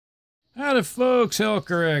Howdy folks,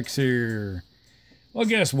 Helcorex here. Well,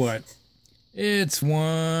 guess what? It's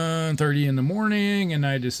 1:30 in the morning and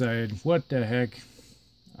I decided, what the heck,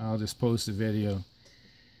 I'll just post a video.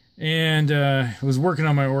 And I was working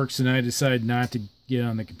on my orcs and I decided not to get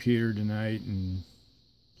on the computer tonight and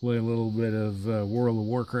play a little bit of World of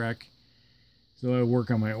Warcraft. So I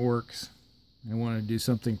work on my orcs. I want to do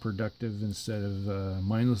something productive instead of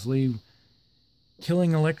mindlessly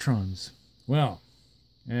killing electrons. Well,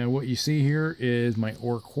 and what you see here is my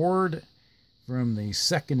orc horde from the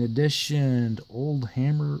 2nd edition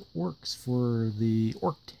Oldhammer orcs for the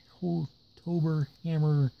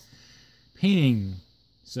Orktoberhammer painting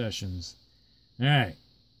sessions. Alright,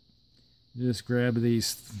 just grab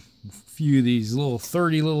these few of these little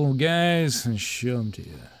 30 little guys and show them to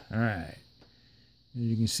you. Alright, as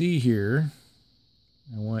you can see here,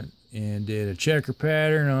 I went and did a checker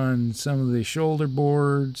pattern on some of the shoulder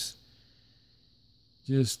boards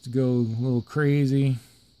just to go a little crazy.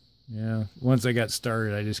 Yeah, once I got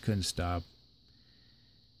started I just couldn't stop.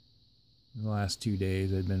 The last 2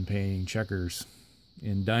 days I've been painting checkers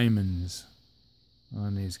and diamonds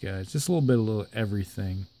on these guys. Just a little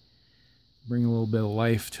everything. Bring a little bit of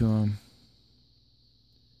life to them.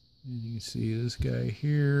 And you can see this guy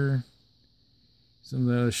here. Some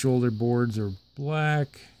of the shoulder boards are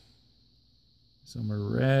black. Some are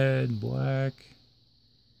red, black.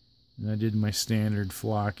 And I did my standard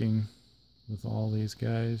flocking with all these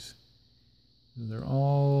guys. They're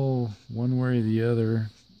all one way or the other.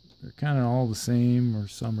 They're kind of all the same, or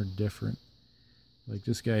some are different. Like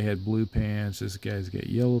this guy had blue pants, this guy's got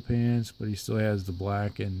yellow pants, but he still has the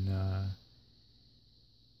black and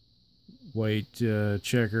white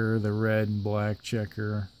checker, the red and black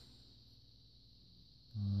checker.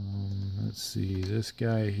 Let's see, this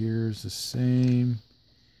guy here is the same.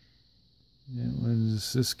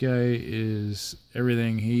 This guy is,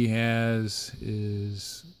 everything he has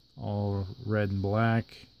is all red and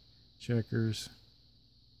black checkers.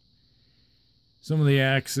 Some of the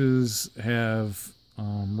axes have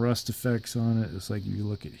rust effects on it. It's like if you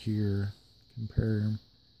look at here, compare them.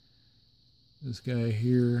 This guy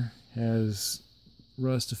here has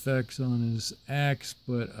rust effects on his axe,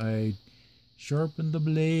 but I sharpened the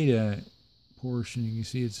blade portion. You can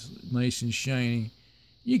see it's nice and shiny.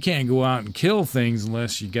 You can't go out and kill things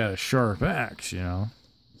unless you got a sharp axe, you know.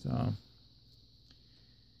 So,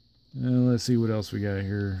 let's see what else we got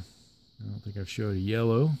here. I don't think I've showed a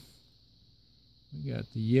yellow. We got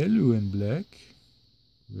the yellow and black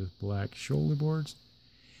with black shoulder boards.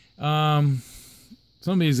 Some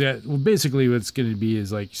of these that, well, basically what's going to be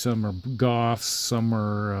is like some are Goths, some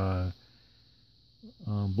are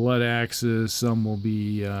blood axes, some will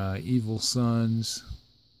be evil sons.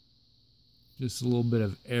 Just a little bit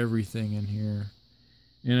of everything in here.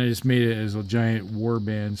 And I just made it as a giant war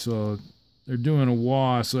band. So they're doing a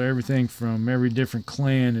WA, so everything from every different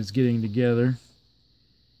clan is getting together.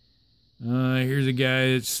 Here's a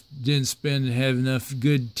guy that didn't have enough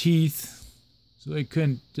good teeth, so they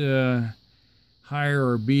couldn't hire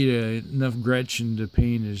or beat enough Gretchen to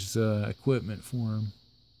paint his equipment for him.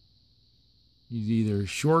 He's either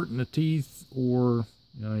short in the teeth or,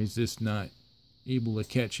 you know, he's just not able to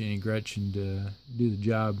catch any Gretchen to do the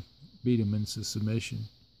job, beat him into submission.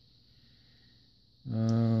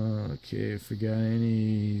 Okay, if we got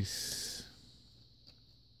any,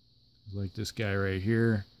 like this guy right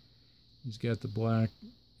here, he's got the black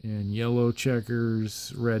and yellow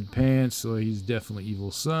checkers, red pants, so he's definitely evil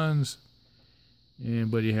sons.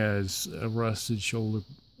 But he has a rusted shoulder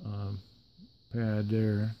pad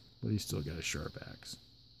there, but he's still got a sharp axe.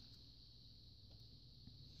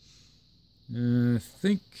 I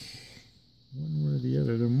think one way or the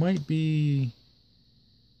other. There might be,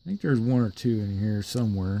 I think there's one or two in here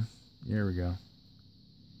somewhere. There we go.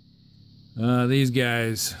 These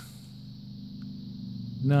guys,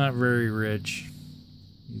 not very rich.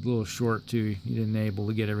 He's a little short too. He didn't able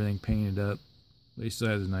to get everything painted up. But he still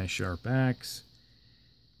has a nice sharp axe.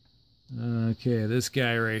 Okay, this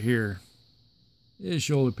guy right here. His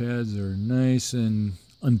shoulder pads are nice and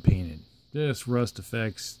unpainted. Just rust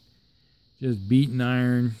effects. Just beaten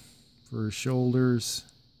iron for his shoulders.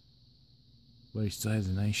 But he still has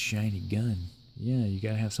a nice shiny gun. Yeah, you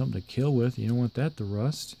gotta have something to kill with. You don't want that to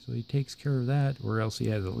rust. So he takes care of that. Or else he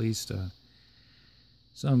has at least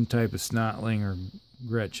some type of snotling or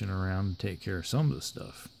Gretchen around to take care of some of the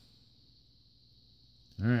stuff.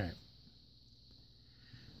 Alright.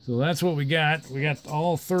 So that's what we got. We got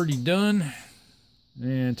all 30 done.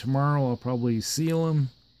 And tomorrow I'll probably seal them.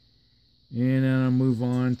 And then I'll move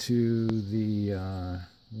on to the, oh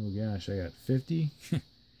gosh, I got 50.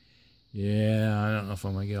 Yeah, I don't know if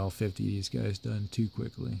I'm going to get all 50 of these guys done too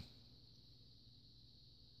quickly.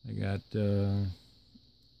 I got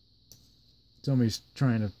somebody's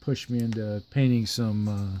trying to push me into painting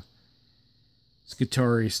some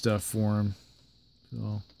Skitarii stuff for him.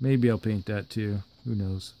 So maybe I'll paint that too. Who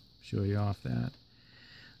knows? Show you off that.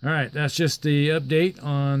 Alright, that's just the update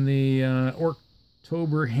on the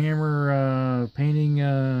Orktoberhammer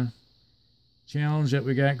painting challenge that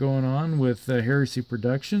we got going on with Heresy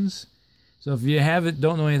Productions. So if you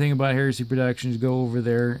don't know anything about Heresy Productions, go over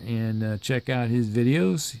there and check out his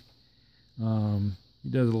videos. He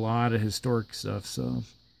does a lot of historic stuff, so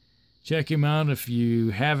check him out. If you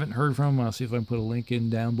haven't heard from him, I'll see if I can put a link in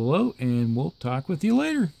down below, and we'll talk with you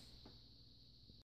later.